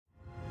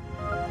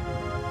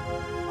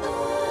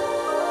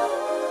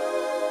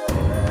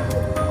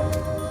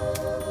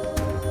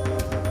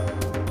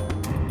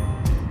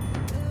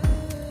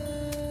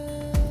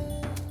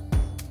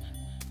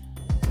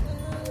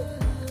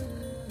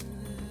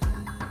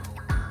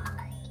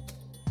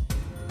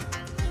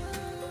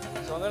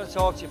So I'm going to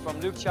talk to you from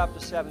Luke chapter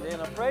 17.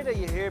 I pray that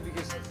you're here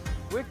because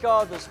with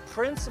God there's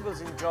principles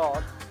in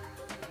God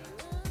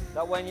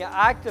that when you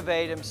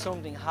activate Him,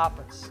 something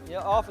happens. You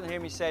often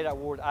hear me say that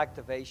word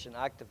activation,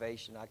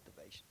 activation,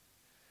 activation.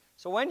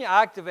 So when you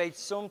activate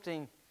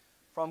something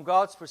from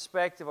God's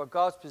perspective or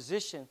God's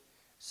position,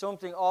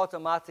 something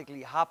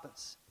automatically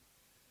happens.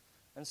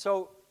 And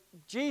so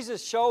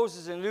Jesus shows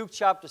us in Luke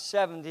chapter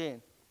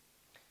 17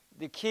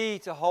 the key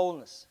to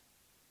wholeness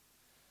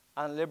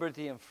and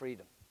liberty and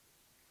freedom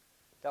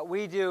that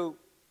we do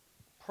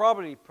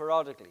probably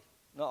periodically,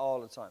 not all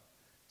the time.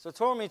 So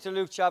turn me to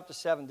Luke chapter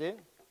 17,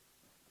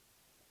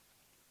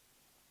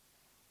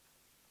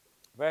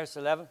 verse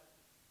 11.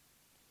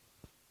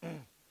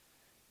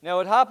 Now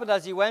it happened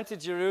as he went to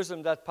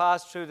Jerusalem that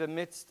passed through the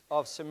midst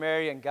of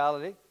Samaria and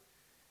Galilee.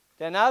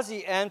 Then as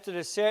he entered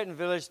a certain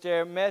village,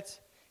 there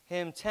met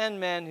him 10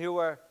 men who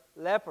were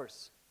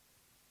lepers,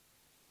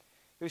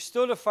 who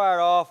stood afar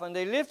off, and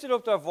they lifted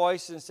up their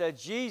voices and said,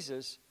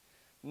 Jesus,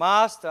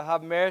 Master,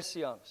 have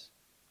mercy on us.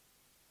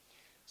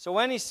 So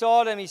when he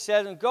saw them, he said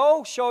to them,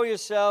 Go show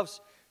yourselves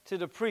to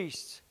the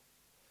priests.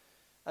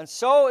 And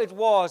so it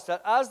was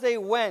that as they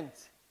went,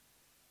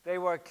 they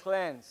were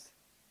cleansed.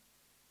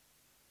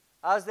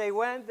 As they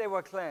went, they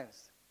were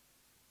cleansed.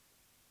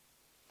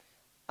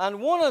 And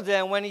one of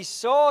them, when he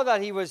saw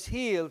that he was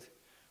healed,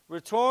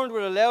 returned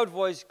with a loud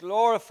voice,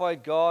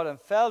 glorified God, and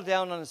fell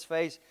down on his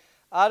face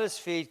at his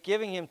feet,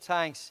 giving him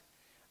thanks.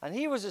 And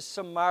he was a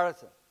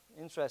Samaritan.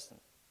 Interesting.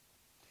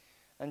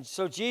 And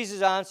so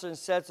Jesus answered and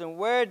said to him,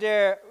 Were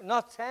there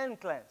not 10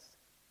 cleansed?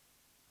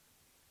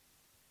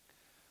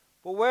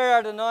 But where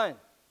are the 9?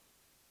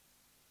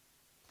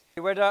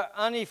 Were there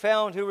any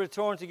found who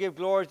returned to give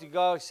glory to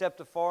God except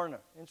the foreigner?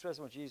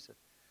 Interesting what Jesus said.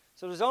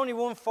 So there's only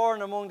one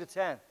foreigner among the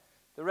 10.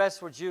 The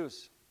rest were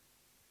Jews.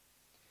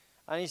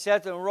 And he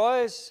said to them,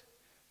 Rise,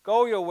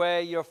 go your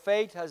way, your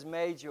faith has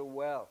made you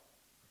well.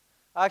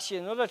 Actually,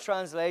 in other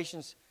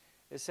translations,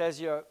 it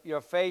says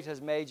your faith has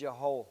made you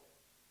whole.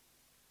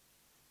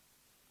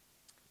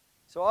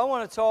 So I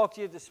want to talk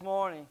to you this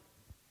morning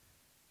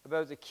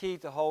about the key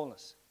to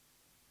wholeness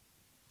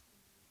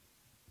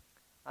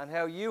and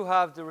how you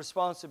have the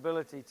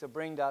responsibility to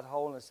bring that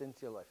wholeness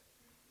into your life.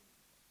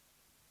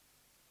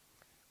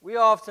 We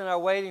often are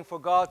waiting for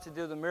God to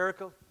do the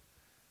miracle,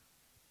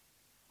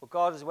 but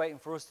God is waiting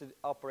for us to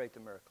operate the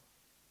miracle.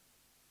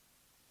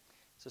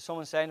 So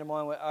someone saying to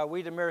mine, are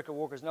we the miracle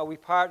workers? No, we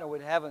partner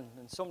with heaven,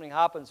 and something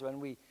happens when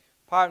we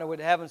partner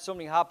with heaven.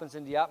 Something happens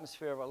in the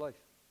atmosphere of our life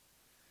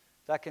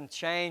that can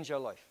change our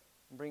life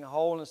and bring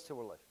wholeness to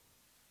our life.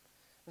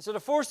 And so the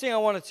first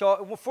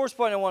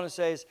point I want to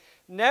say is,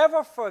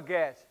 never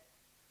forget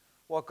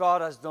what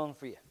God has done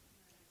for you.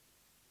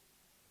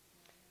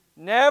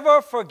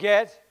 Never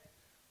forget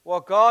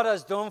what God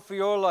has done for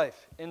your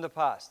life in the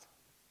past.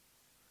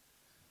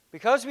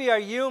 Because we are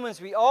humans,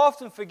 we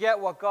often forget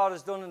what God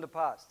has done in the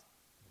past.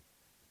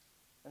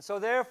 And so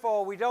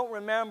therefore, we don't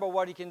remember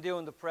what He can do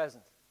in the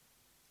present.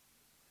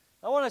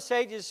 I want to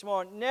say to you this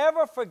morning,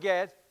 never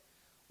forget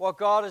what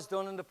God has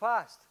done in the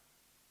past.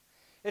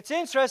 It's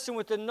interesting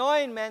with the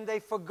 9 men, they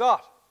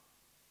forgot.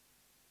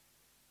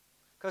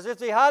 Because if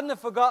they hadn't have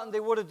forgotten, they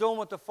would have done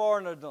what the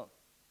foreigner had done.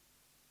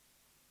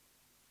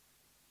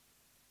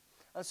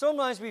 And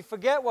sometimes we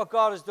forget what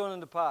God has done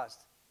in the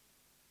past.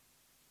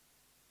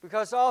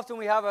 Because often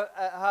we have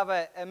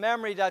a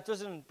memory that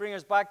doesn't bring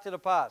us back to the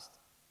past.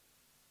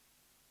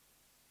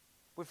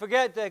 We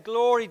forget the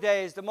glory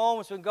days, the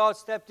moments when God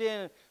stepped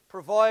in and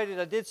provided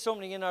or did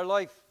something in our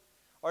life,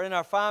 or in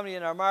our family,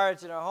 in our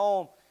marriage, in our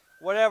home,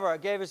 whatever,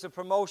 gave us a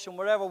promotion,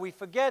 whatever. We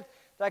forget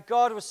that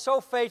God was so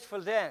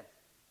faithful then.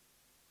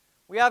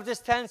 We have this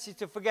tendency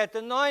to forget.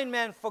 The 9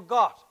 men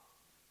forgot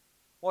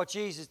what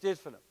Jesus did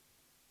for them.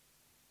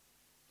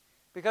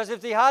 Because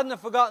if they hadn't have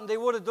forgotten, they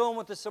would have done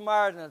what the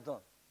Samaritan had done.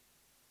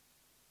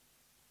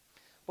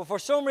 But for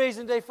some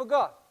reason, they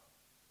forgot.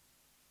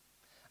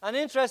 And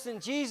interesting,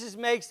 Jesus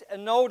makes a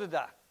note of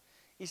that.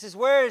 He says,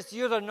 Where is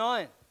the other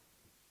 9?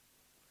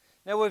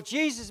 Now, if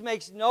Jesus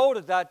makes note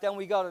of that, then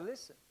we got to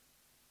listen.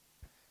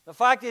 The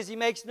fact is, He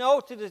makes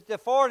note to the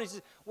foreigner. He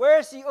says,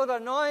 Where's the other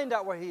 9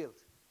 that were healed?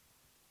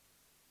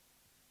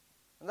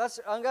 And I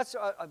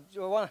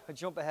want to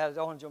jump ahead. I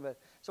don't want to jump ahead.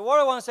 So what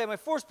I want to say, my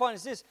first point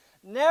is this.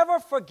 Never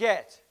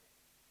forget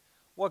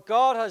what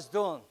God has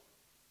done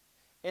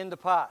in the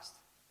past.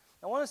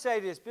 I want to say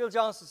this. Bill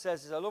Johnson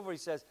says this. I love what he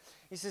says.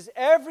 He says,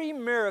 every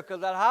miracle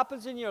that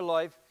happens in your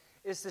life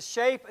is to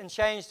shape and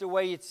change the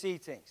way you see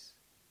things.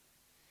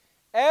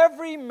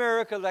 Every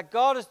miracle that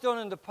God has done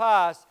in the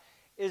past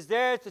is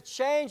there to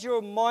change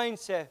your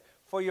mindset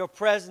for your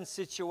present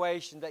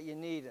situation that you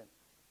need in.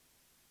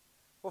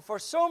 But for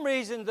some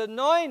reason, the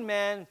 9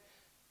 men,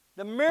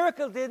 the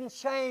miracle didn't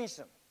change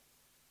them.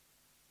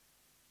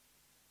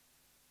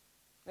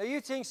 Now you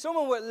think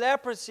someone with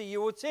leprosy,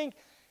 you would think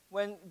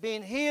when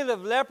being healed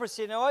of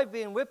leprosy, now I've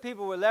been with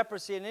people with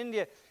leprosy in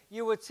India,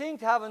 you would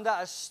think having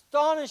that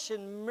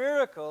astonishing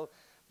miracle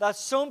that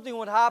something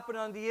would happen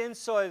on the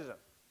inside of them.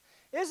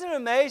 Isn't it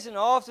amazing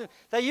often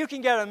that you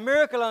can get a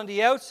miracle on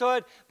the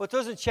outside but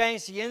doesn't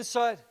change the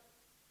inside?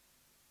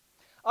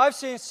 I've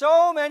seen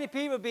so many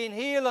people being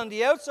healed on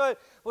the outside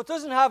but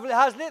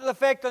has little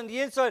effect on the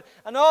inside,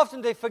 and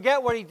often they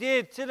forget what he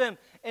did to them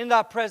in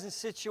that present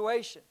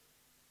situation.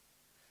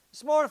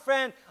 This morning,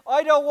 friend,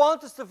 I don't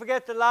want us to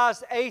forget the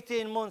last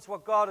 18 months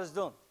what God has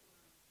done.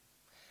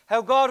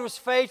 How God was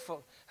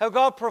faithful, how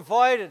God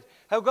provided,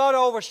 how God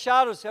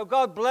overshadowed us, how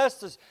God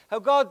blessed us, how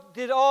God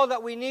did all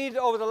that we needed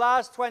over the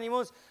last 20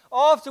 months.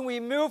 Often we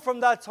move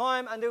from that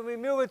time and then we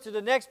move into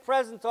the next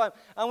present time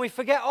and we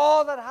forget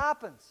all that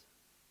happens.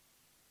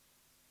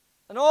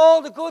 And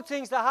all the good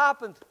things that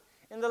happened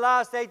in the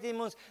last 18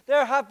 months.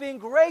 There have been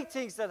great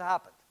things that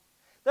happened.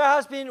 There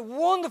has been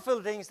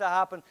wonderful things that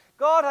happened.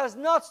 God has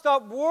not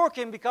stopped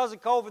working because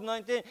of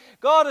COVID-19.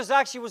 God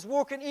was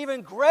working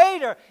even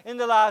greater in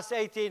the last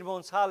 18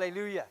 months.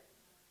 Hallelujah.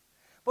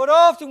 But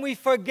often we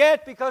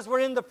forget because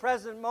we're in the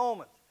present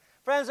moment.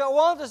 Friends, I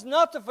want us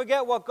not to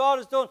forget what God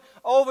has done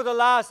over the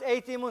last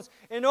 18 months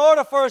in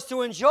order for us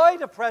to enjoy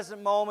the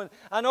present moment,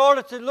 in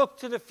order to look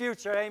to the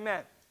future.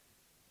 Amen.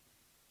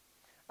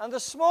 And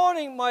this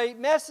morning my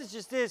message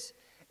is this.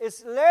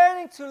 It's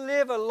learning to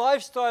live a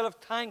lifestyle of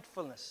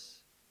thankfulness.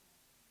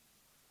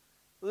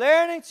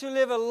 Learning to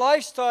live a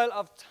lifestyle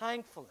of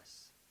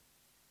thankfulness.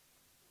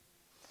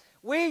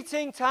 We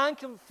think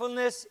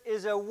thankfulness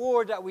is a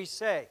word that we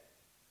say.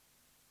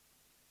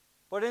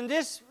 But in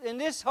these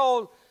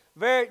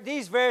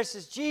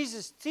verses,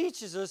 Jesus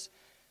teaches us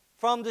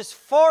from this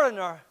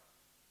foreigner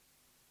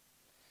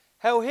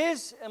how and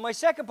my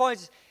second point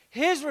is,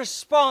 his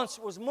response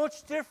was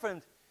much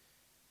different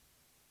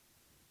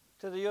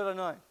to the other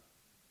 9.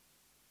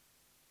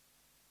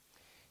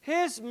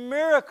 His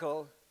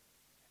miracle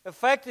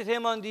affected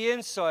him on the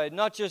inside,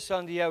 not just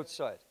on the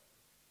outside.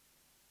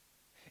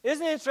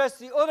 Isn't it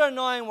interesting? The other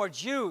 9 were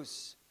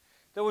Jews.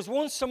 There was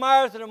one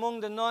Samaritan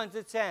among the 9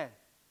 to 10.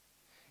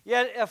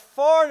 Yet a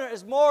foreigner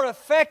is more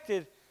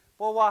affected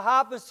by what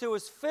happens to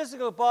his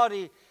physical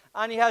body,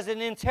 and he has an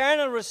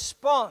internal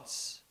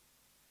response.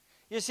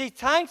 You see,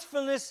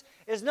 thankfulness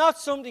is not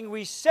something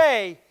we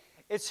say,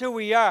 it's who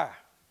we are.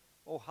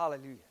 Oh,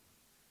 hallelujah.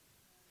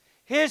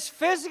 His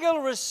physical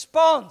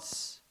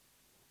response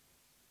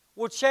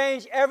will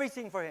change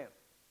everything for him.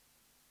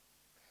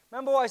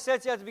 Remember what I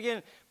said to you at the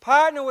beginning?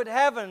 Partner with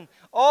heaven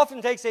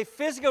often takes a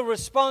physical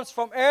response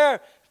from our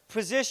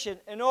position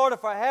in order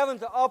for heaven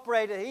to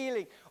operate a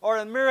healing or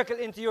a miracle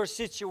into your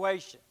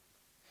situation.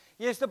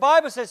 Yes, the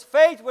Bible says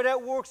faith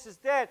without works is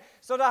dead.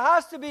 So there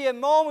has to be a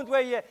moment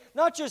where you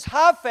not just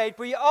have faith,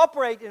 but you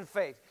operate in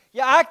faith.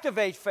 You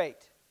activate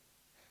faith.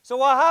 So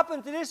what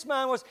happened to this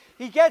man was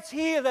he gets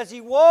healed as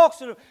he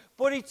walks with him,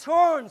 but he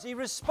turns, he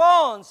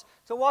responds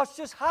to what's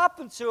just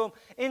happened to him.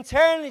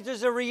 Internally,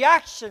 there's a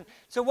reaction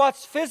to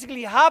what's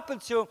physically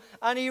happened to him,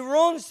 and he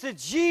runs to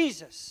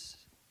Jesus.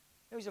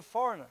 He's a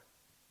foreigner.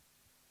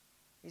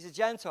 He's a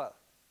Gentile.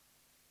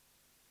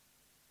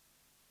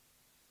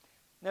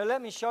 Now let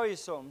me show you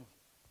something.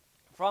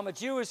 From a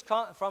Jewish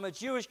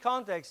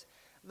context,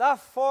 that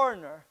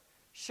foreigner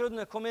shouldn't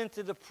have come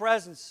into the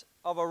presence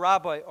of a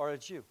rabbi or a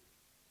Jew.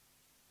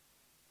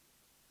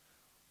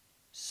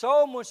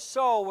 So much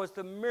so was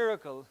the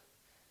miracle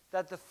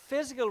that the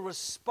physical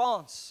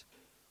response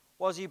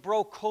was he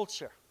broke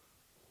culture.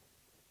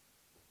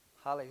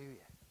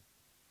 Hallelujah.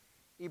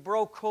 He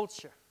broke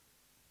culture.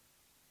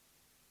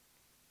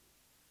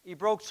 He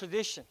broke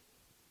tradition.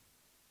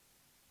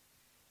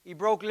 He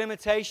broke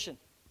limitation.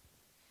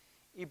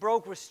 He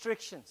broke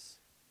restrictions.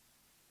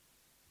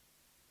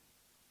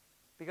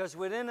 Because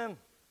within him,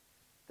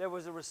 there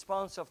was a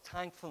response of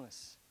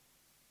thankfulness.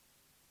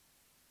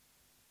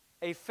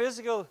 A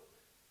physical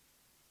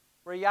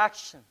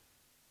reaction.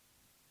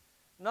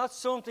 Not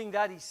something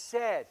that he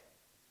said,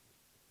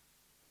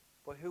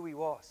 but who he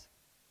was.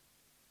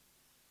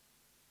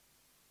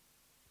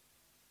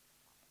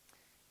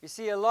 You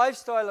see, a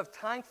lifestyle of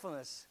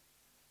thankfulness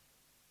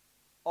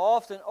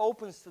often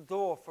opens the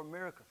door for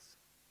miracles.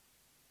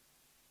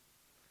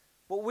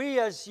 But we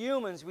as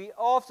humans, we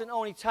often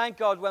only thank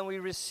God when we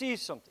receive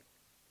something.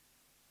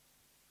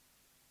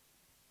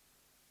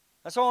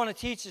 That's what I want to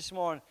teach this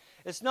morning.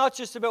 It's not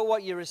just about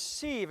what you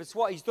receive, it's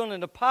what He's done in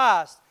the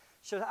past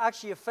should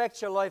actually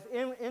affect your life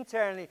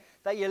internally,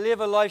 that you live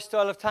a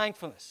lifestyle of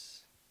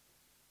thankfulness.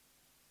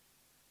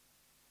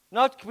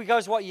 Not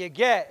because what you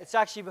get, it's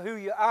actually who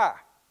you are.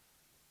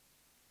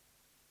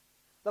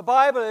 The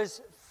Bible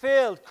is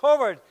filled,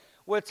 covered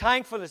with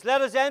thankfulness.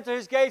 Let us enter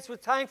His gates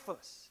with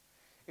thankfulness.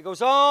 It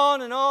goes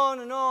on and on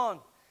and on.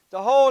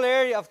 The whole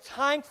area of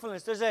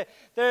thankfulness.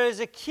 There is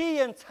a key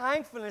in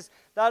thankfulness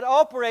that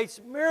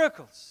operates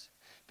miracles.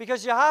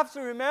 Because you have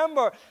to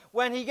remember,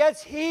 when he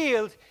gets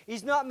healed,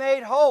 he's not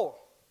made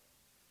whole.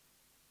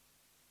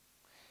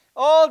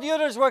 All the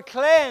others were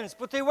cleansed,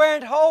 but they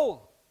weren't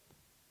whole.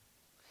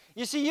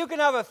 You see, you can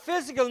have a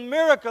physical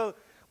miracle,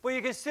 but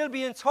you can still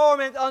be in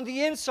torment on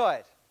the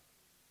inside.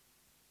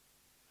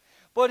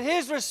 But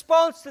his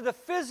response to the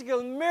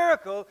physical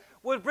miracle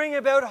would bring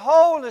about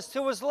wholeness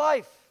to his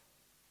life.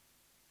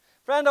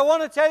 Friend, I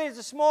want to tell you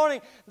this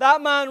morning,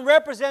 that man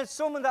represents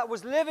someone that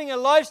was living a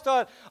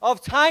lifestyle of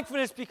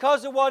thankfulness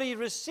because of what he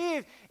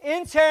received.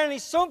 Internally,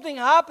 something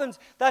happens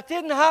that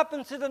didn't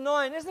happen to the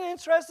 9. Isn't it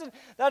interesting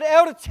that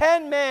out of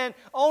 10 men,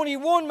 only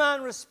 1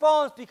 man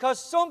responds because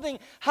something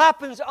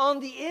happens on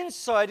the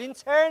inside,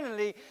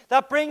 internally,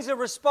 that brings a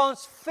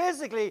response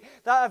physically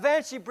that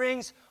eventually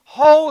brings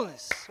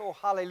wholeness. Oh,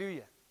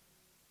 hallelujah.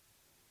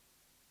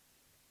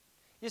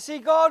 You see,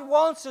 God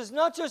wants us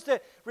not just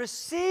to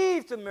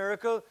receive the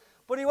miracle,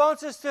 but He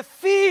wants us to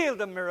feel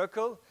the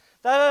miracle,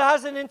 that it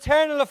has an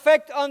internal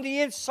effect on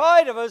the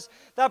inside of us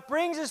that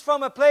brings us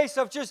from a place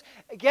of just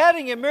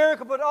getting a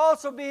miracle, but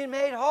also being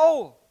made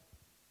whole.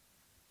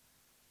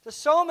 There's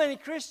so many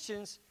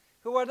Christians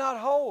who are not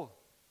whole.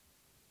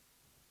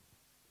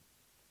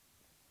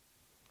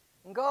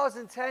 And God's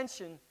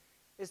intention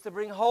is to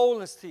bring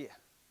wholeness to you.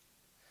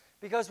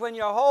 Because when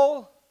you're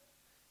whole,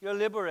 you're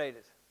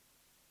liberated.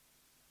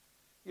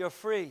 You're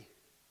free.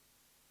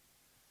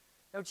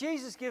 Now,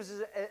 Jesus gives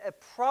us a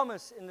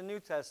promise in the New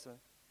Testament.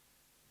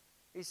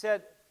 He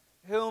said,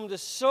 whom the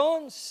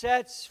Son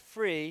sets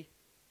free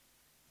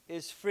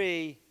is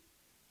free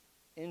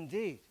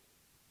indeed.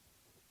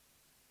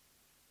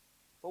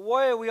 But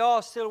why are we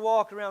all still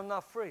walking around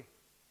not free?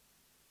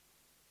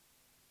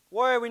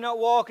 Why are we not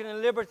walking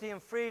in liberty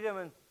and freedom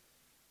and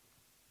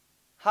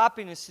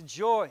happiness and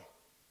joy?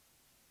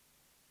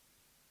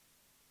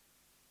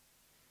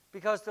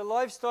 Because the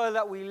lifestyle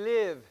that we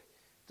live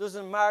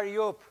doesn't marry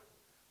up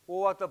with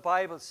what the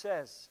Bible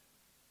says.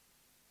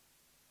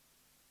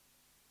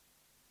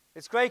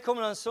 It's great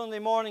coming on Sunday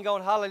morning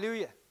going,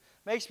 hallelujah.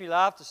 Makes me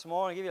laugh this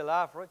morning. Give you a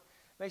laugh, right?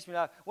 Makes me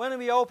laugh. When are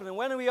we opening?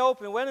 When are we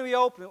opening? When are we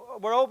opening?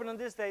 We're opening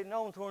this day.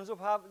 No one turns up.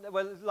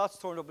 Well, lots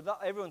turned up, but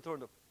not everyone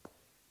turned up.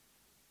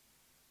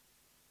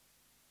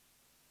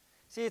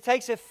 See, it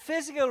takes a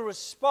physical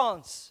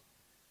response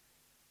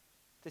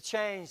to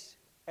change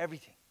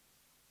everything.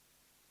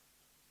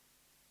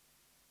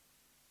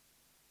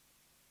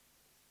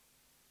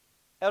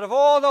 Out of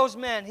all those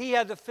men, he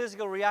had the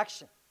physical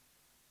reaction.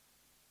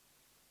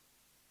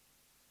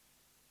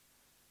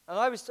 And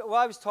I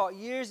was taught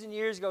years and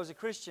years ago as a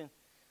Christian,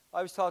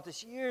 I was taught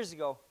this years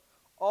ago,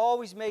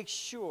 always make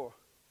sure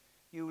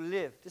you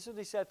live. This is what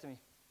they said to me.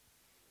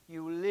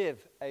 You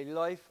live a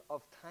life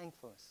of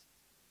thankfulness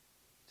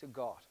to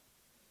God.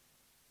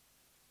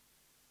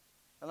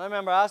 And I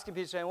remember asking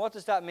Peter, saying, what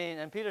does that mean?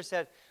 And Peter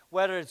said,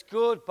 whether it's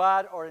good,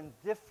 bad, or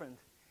indifferent,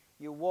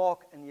 you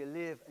walk and you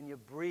live and you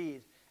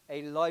breathe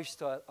a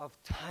lifestyle of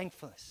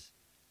thankfulness.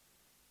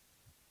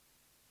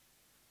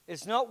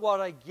 It's not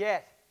what I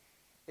get,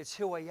 it's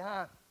who I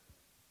am.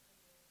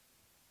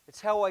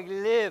 It's how I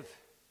live.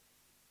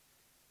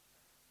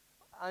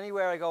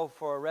 Anywhere I go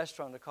for a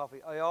restaurant or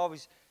coffee, I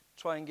always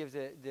try and give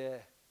the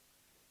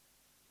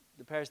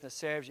person that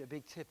serves you a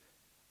big tip.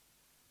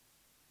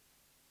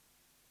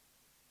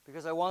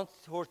 Because I want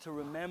her to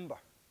remember,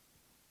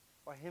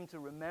 or him to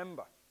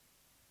remember.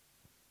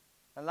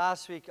 And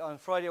last week, on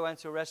Friday, I went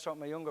to a restaurant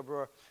with my younger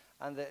brother,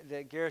 and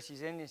the girl,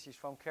 she's Indian, she's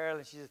from Kerala,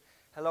 and she says,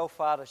 hello,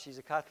 Father. She's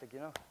a Catholic, you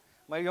know.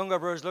 My younger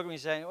brother's looking at me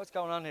saying, what's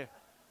going on here?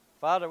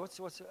 Father, what's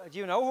do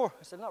you know her?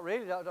 I said, not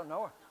really, I don't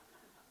know her.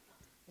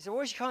 He said,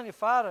 why is she calling you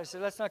Father? I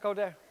said, let's not go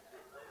there.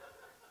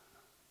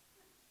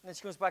 And then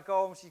she comes back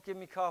home, she's giving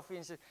me coffee,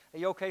 and said, are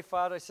you okay,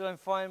 Father? I said, I'm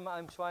fine.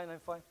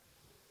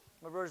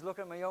 My brother's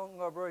looking at my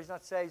younger brother, he's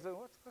not saying, he's looking,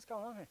 what's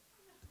going on here?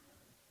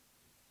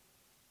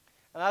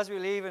 And as we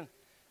were leaving,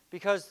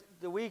 because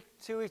the week,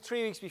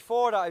 3 weeks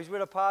before that, I was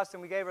with a pastor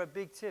and we gave her a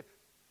big tip.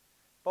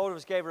 Both of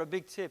us gave her a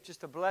big tip just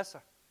to bless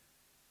her.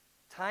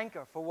 Thank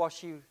her for what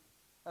she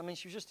was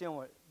just doing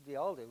what they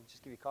all do,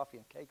 just give you coffee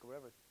and cake or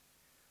whatever.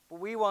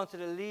 But we wanted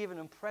to leave an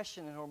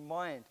impression in her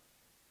mind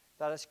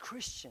that as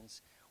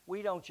Christians,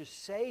 we don't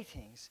just say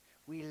things,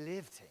 we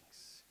live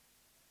things.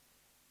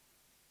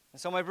 And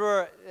so my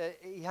brother,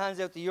 he hands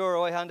out the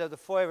euro, I hand out the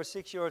 €5 or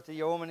 €6 to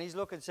the woman. He's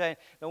looking saying,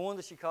 no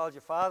wonder she called you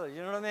Father, you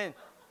know what I mean?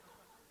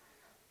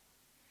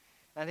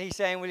 And he's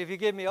saying, well, if you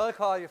give me, I'll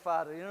call you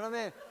Father. You know what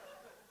I mean?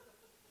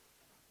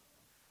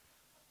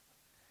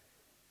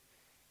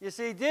 You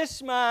see,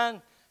 this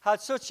man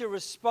had such a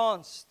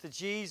response to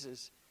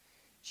Jesus.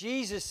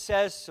 Jesus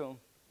says to him,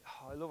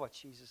 I love what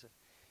Jesus said.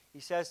 He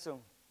says to him,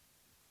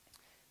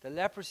 the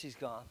leprosy's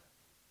gone.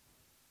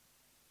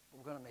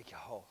 We're going to make you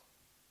whole.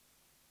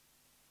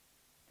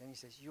 Then he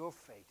says, your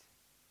faith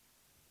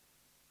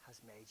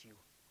has made you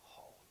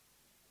whole.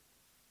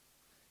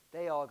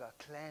 They all got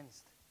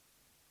cleansed.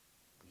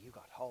 You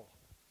got whole.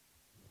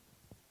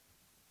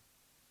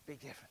 Big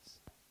difference.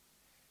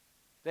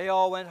 They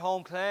all went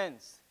home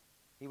cleansed.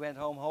 He went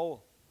home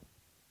whole.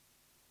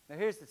 Now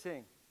here's the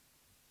thing.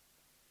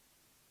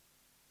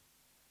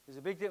 There's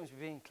a big difference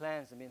between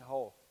cleansed and being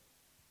whole.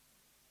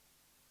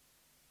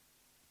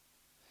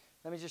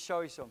 Let me just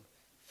show you something.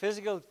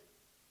 Physical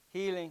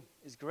healing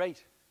is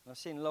great. I've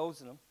seen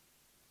loads of them.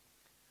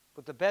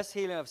 But the best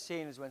healing I've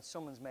seen is when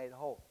someone's made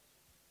whole.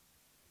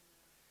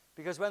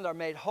 Because when they're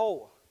made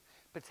whole,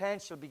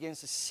 potential begins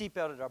to seep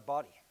out of their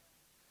body.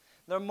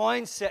 Their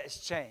mindset is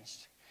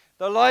changed.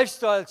 Their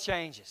lifestyle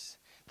changes.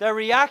 Their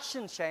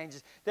reaction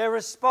changes. Their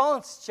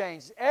response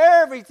changes.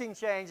 Everything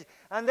changes.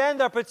 And then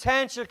their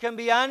potential can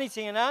be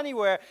anything and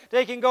anywhere.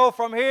 They can go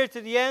from here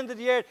to the end of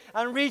the earth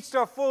and reach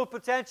their full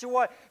potential.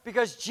 Why?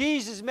 Because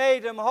Jesus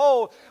made them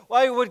whole.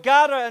 I would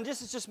gather, and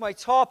this is just my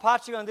thought,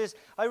 Patrick, on this.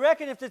 I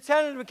reckon if the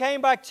 10 of them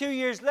came back 2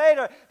 years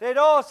later, they'd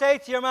all say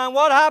to your man,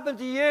 what happened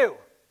to you?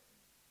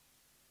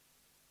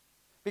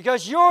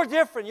 Because you're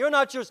different. You're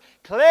not just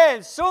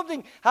cleansed.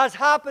 Something has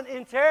happened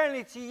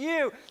internally to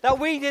you that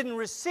we didn't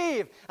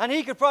receive. And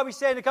he could probably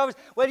say in the comments,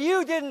 well,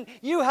 you didn't.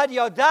 You had the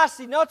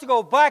audacity not to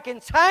go back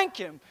and thank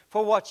him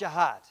for what you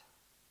had.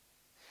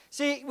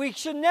 See, we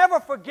should never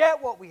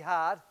forget what we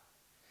had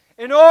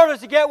in order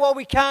to get what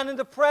we can in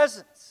the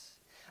present.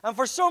 And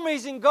for some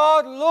reason,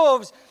 God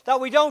loves that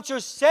we don't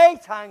just say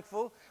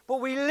thankful, but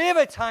we live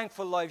a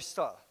thankful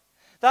lifestyle.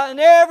 That in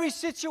every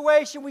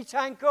situation we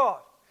thank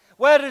God.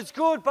 Whether it's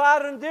good,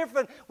 bad, or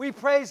indifferent, we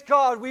praise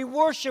God, we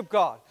worship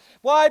God.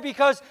 Why?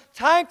 Because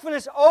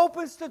thankfulness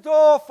opens the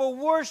door for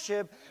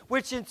worship,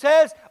 which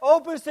entails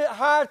opens the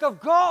heart of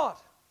God.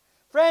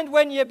 Friend,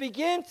 when you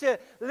begin to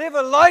live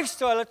a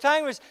lifestyle of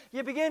thankfulness,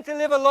 you begin to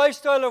live a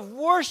lifestyle of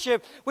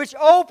worship, which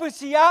opens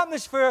the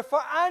atmosphere for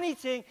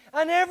anything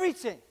and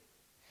everything.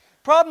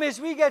 Problem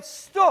is, we get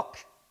stuck.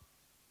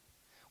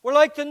 We're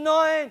like the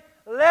 9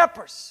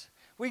 lepers.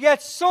 We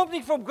get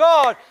something from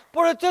God,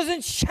 but it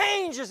doesn't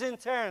change us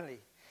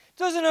internally. It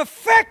doesn't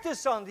affect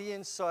us on the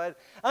inside,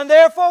 and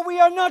therefore we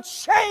are not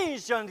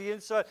changed on the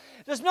inside.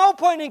 There's no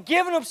point in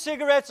giving up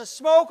cigarettes or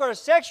smoke or a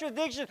sexual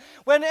addiction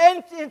when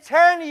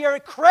internally you're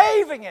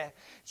craving it.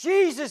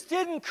 Jesus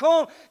didn't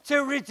come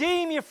to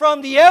redeem you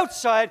from the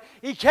outside.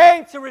 He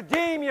came to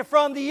redeem you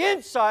from the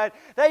inside,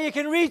 that you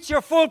can reach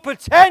your full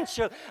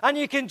potential and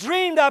you can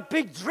dream that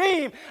big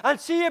dream and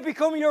see it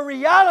become your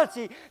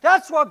reality.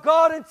 That's what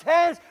God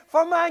intends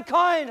for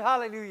mankind.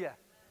 Hallelujah.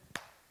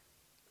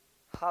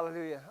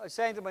 Hallelujah. I was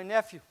saying to my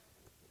nephew,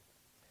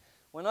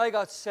 when I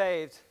got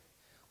saved,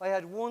 I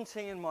had one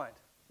thing in mind.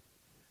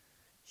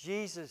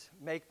 Jesus,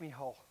 make me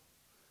whole.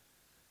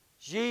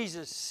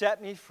 Jesus,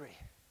 set me free.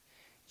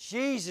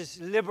 Jesus,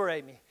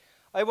 liberate me.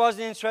 I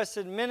wasn't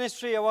interested in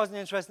ministry. I wasn't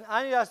interested in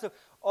any of that stuff.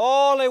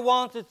 All I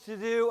wanted to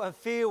do and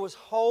feel was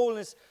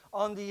wholeness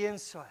on the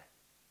inside.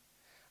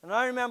 And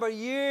I remember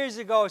years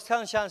ago, I was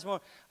telling Shannon this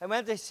morning, I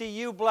went to see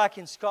you Black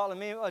in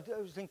Scotland. I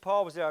think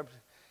Paul was there.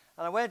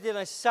 And I went in and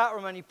I sat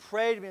with him and he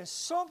prayed to me. And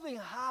something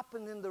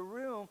happened in the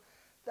room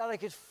that I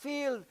could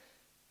feel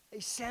a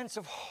sense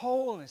of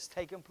wholeness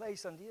taking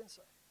place on the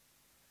inside.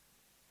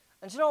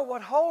 And you know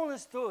what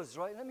wholeness does,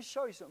 right? Let me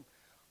show you something.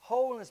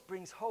 Wholeness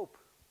brings hope.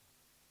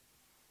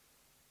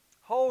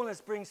 Wholeness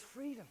brings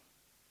freedom.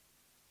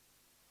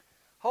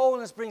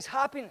 Wholeness brings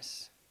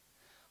happiness.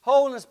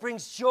 Wholeness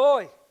brings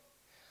joy.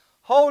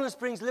 Wholeness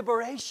brings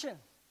liberation.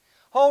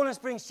 Wholeness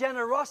brings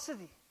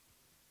generosity.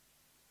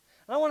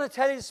 And I want to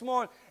tell you this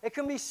morning, it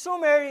can be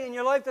some area in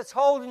your life that's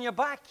holding you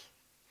back.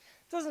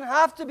 It doesn't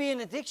have to be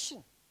an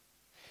addiction.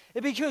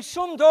 It becomes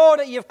some door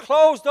that you've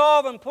closed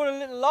off and put a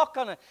little lock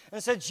on it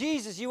and said,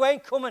 Jesus, you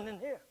ain't coming in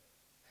here.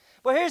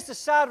 But here's the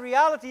sad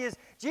reality is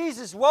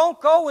Jesus won't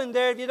go in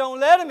there if you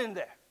don't let him in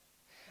there.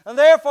 And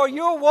therefore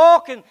you're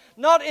walking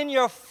not in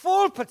your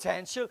full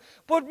potential,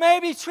 but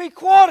maybe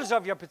 3/4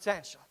 of your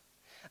potential.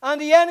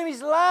 And the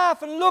enemy's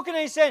laughing, looking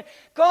at you saying,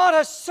 God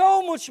has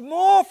so much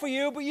more for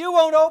you, but you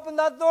won't open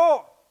that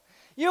door.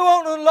 You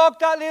won't unlock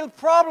that little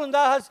problem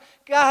that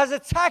has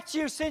attacked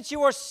you since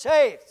you were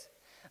saved.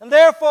 And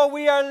therefore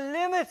we are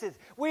limited.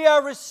 We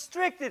are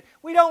restricted.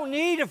 We don't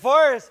need a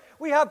virus.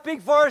 We have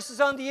big viruses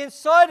on the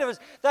inside of us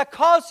that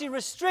constantly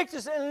restrict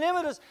us and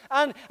limit us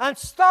and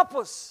stop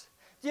us.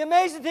 The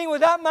amazing thing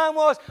with that man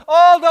was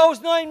all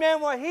those 9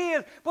 men were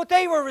healed, but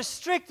they were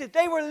restricted.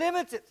 They were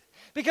limited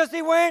because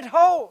they weren't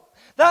whole.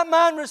 That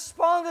man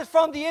responded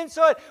from the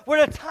inside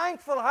with a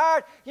thankful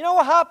heart. You know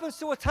what happens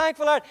to a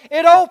thankful heart?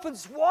 It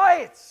opens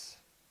wide.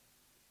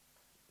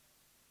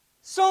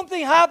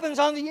 Something happens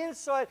on the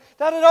inside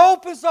that it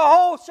opens the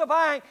whole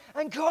shebang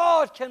and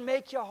God can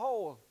make you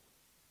whole.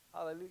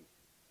 Hallelujah.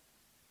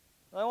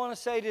 I want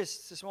to say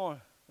this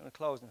morning. I'm going to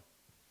close now.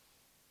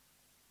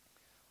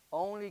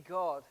 Only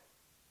God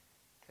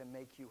can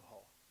make you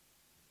whole.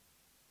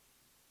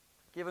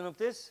 Giving up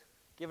this,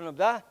 giving up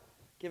that,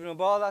 giving up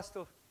all that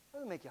stuff,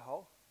 doesn't make you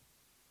whole.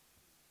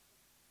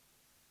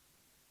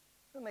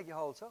 Doesn't make you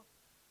whole, so.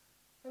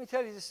 Let me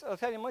tell you this. I'll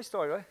tell you my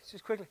story, right?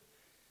 Just quickly.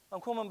 I'm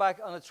coming back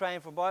on a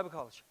train from Bible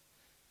college.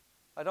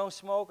 I don't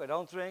smoke, I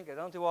don't drink, I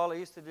don't do all I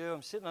used to do.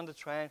 I'm sitting on the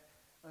train,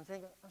 and I'm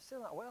thinking, I'm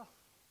still not well.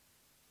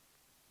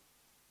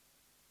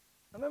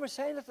 I remember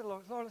saying to the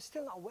Lord, I'm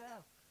still not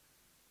well.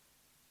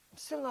 I'm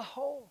still not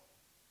whole.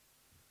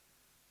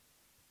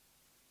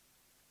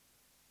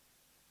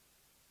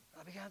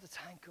 I began to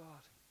thank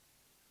God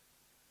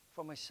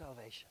for my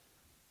salvation.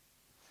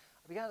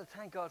 I began to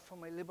thank God for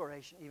my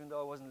liberation, even though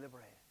I wasn't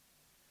liberated.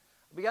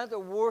 I began to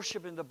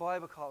worship in the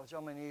Bible college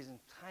on my knees and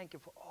thank him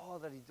for all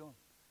that he'd done.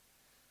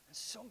 And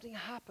something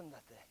happened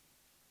that day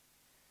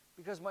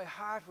because my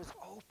heart was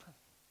open.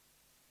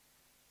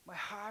 My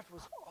heart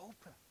was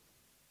open.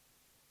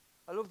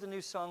 I love the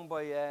new song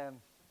by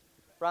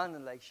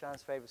Brandon Lake,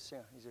 Sean's favourite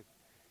singer.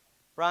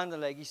 Brandon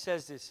Lake, he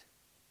says this.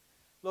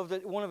 Love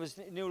that one of his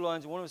new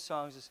lines, one of his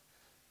songs is,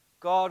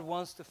 God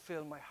wants to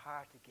fill my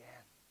heart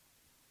again.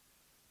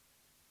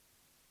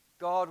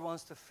 God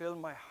wants to fill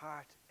my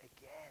heart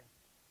again.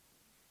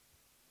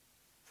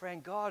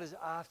 Friend, God is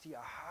after your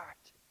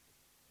heart.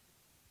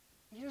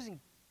 He doesn't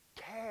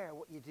care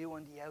what you do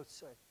on the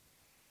outside.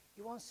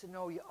 He wants to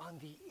know you on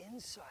the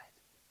inside.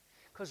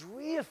 Because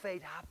real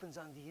faith happens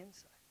on the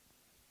inside.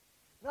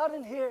 Not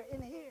in here,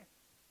 in here.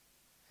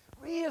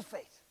 Real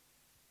faith.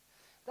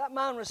 That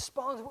man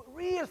responded with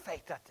real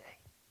faith that day.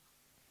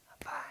 And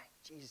bang,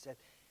 Jesus said,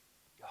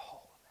 you're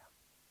whole now.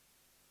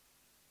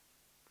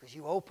 Because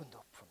you opened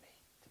up for me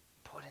to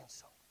put in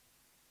something.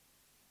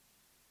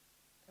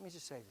 Let me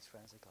just say this,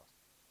 friends, as I close.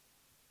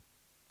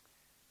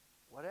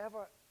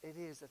 Whatever it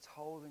is that's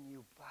holding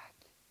you back,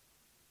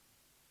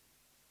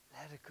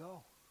 let it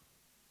go.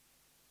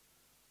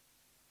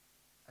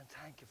 And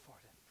thank you for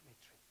the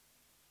victory.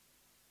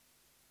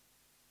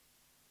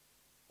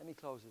 Let me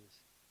close with this.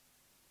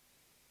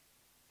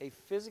 A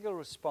physical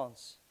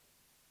response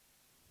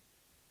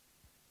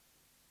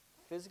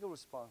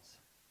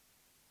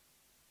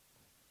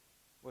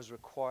was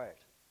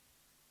required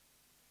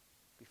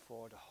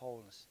before the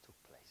wholeness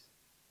took place.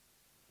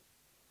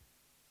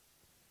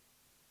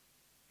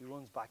 He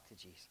runs back to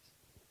Jesus.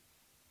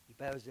 He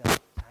bows down.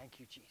 Thank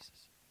you,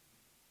 Jesus.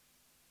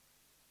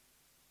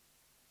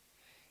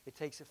 It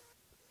takes a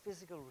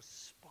physical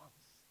response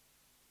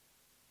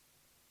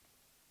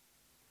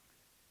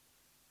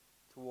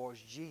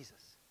towards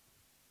Jesus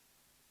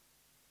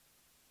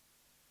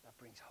that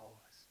brings wholeness.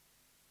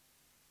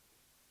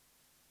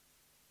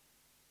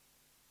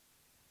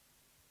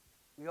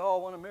 We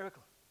all want a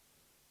miracle.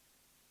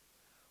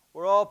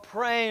 We're all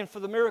praying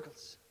for the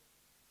miracles.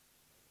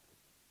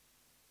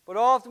 But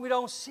often we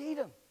don't see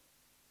them.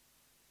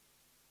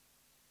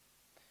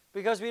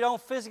 Because we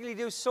don't physically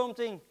do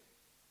something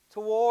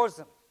towards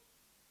them.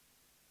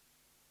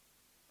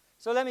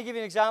 So let me give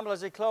you an example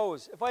as I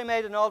close. If I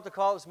made an altar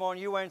call this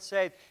morning, you weren't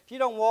saved. If you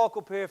don't walk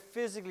up here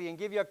physically and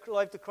give your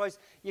life to Christ,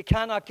 you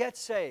cannot get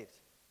saved.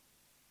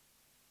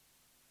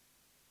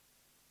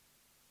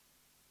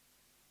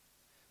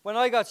 When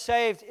I got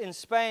saved in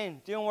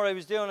Spain, doing what I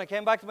was doing, I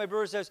came back to my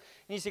brother's house,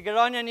 and he said, get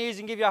on your knees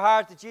and give your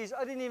heart to Jesus.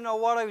 I didn't even know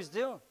what I was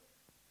doing.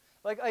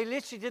 I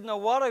literally didn't know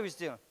what I was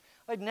doing.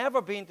 I'd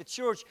never been to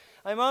church.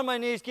 I'm on my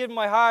knees giving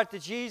my heart to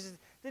Jesus.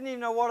 Didn't even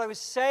know what I was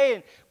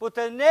saying. But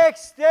the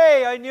next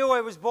day, I knew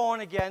I was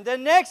born again. The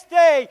next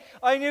day,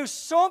 I knew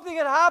something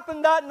had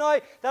happened that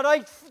night that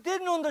I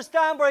didn't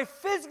understand, but I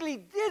physically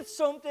did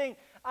something,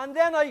 and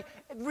then I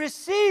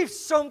received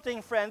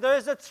something, friend. There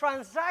is a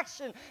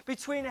transaction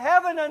between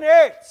heaven and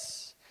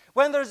earth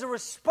when there's a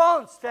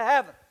response to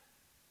heaven.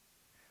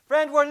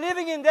 Friend, we're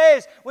living in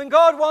days when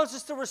God wants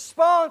us to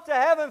respond to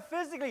heaven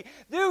physically,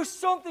 do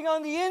something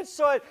on the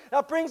inside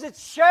that brings a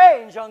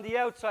change on the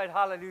outside.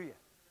 Hallelujah.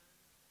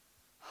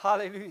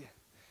 Hallelujah.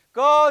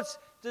 God's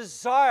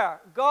desire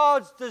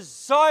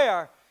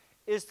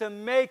is to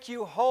make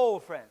you whole,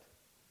 friend.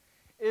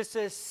 Is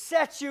to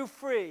set you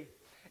free.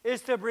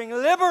 Is to bring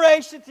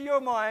liberation to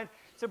your mind,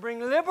 to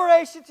bring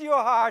liberation to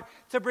your heart,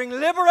 to bring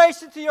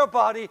liberation to your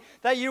body,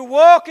 that you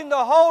walk in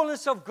the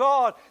wholeness of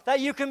God,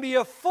 that you can be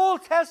a full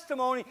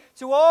testimony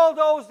to all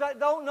those that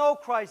don't know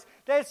Christ.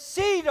 They'll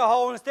see the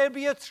wholeness, they'll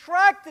be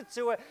attracted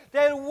to it,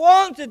 they'll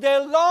want it,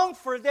 they'll long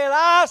for it, they'll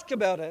ask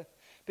about it,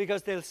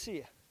 because they'll see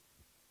it.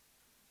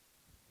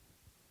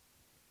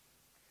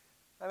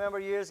 I remember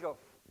years ago,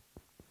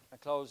 I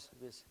close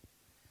this,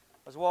 I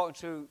was walking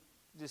through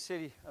the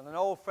city, and an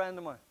old friend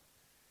of mine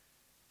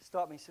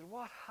stopped me and said,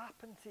 what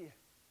happened to you?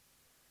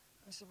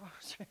 I said,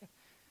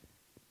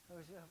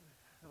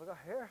 have I got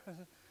hair?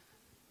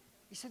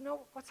 He said,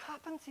 no, what's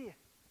happened to you?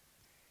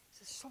 He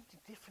said, something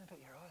different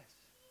about your eyes.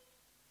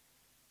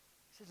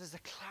 He said, there's a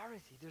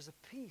clarity, there's a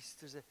peace,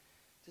 there's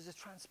a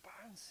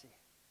transparency.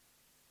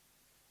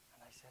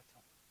 And I said to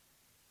him,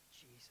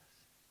 Jesus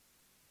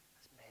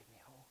has made me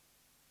whole.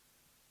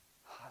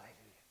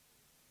 Hallelujah.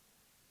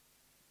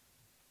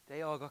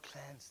 They all got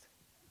cleansed.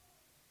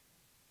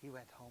 He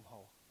went home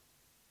whole.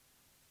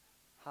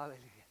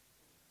 Hallelujah.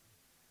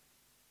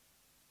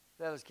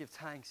 Let us give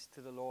thanks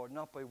to the Lord,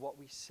 not by what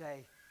we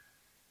say,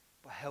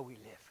 but how we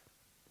live.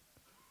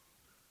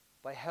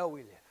 By how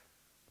we live.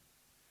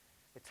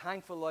 A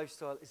thankful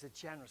lifestyle is a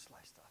generous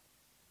lifestyle.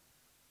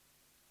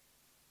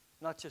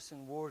 Not just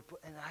in word, but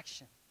in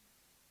action.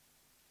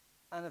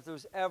 And if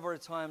there's ever a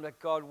time that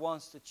God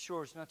wants the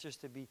church not just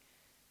to be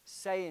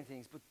saying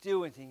things, but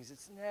doing things,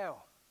 it's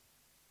now.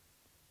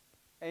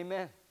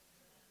 Amen.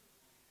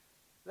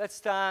 Let's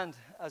stand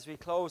as we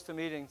close the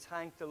meeting.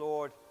 Thank the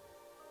Lord.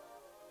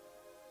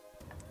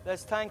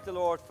 Let's thank the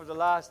Lord for the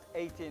last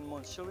 18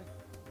 months, shall we?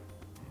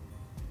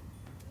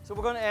 So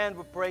we're going to end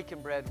with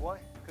breaking bread. Why?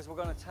 Because we're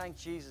going to thank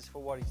Jesus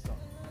for what He's done.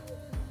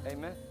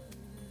 Amen.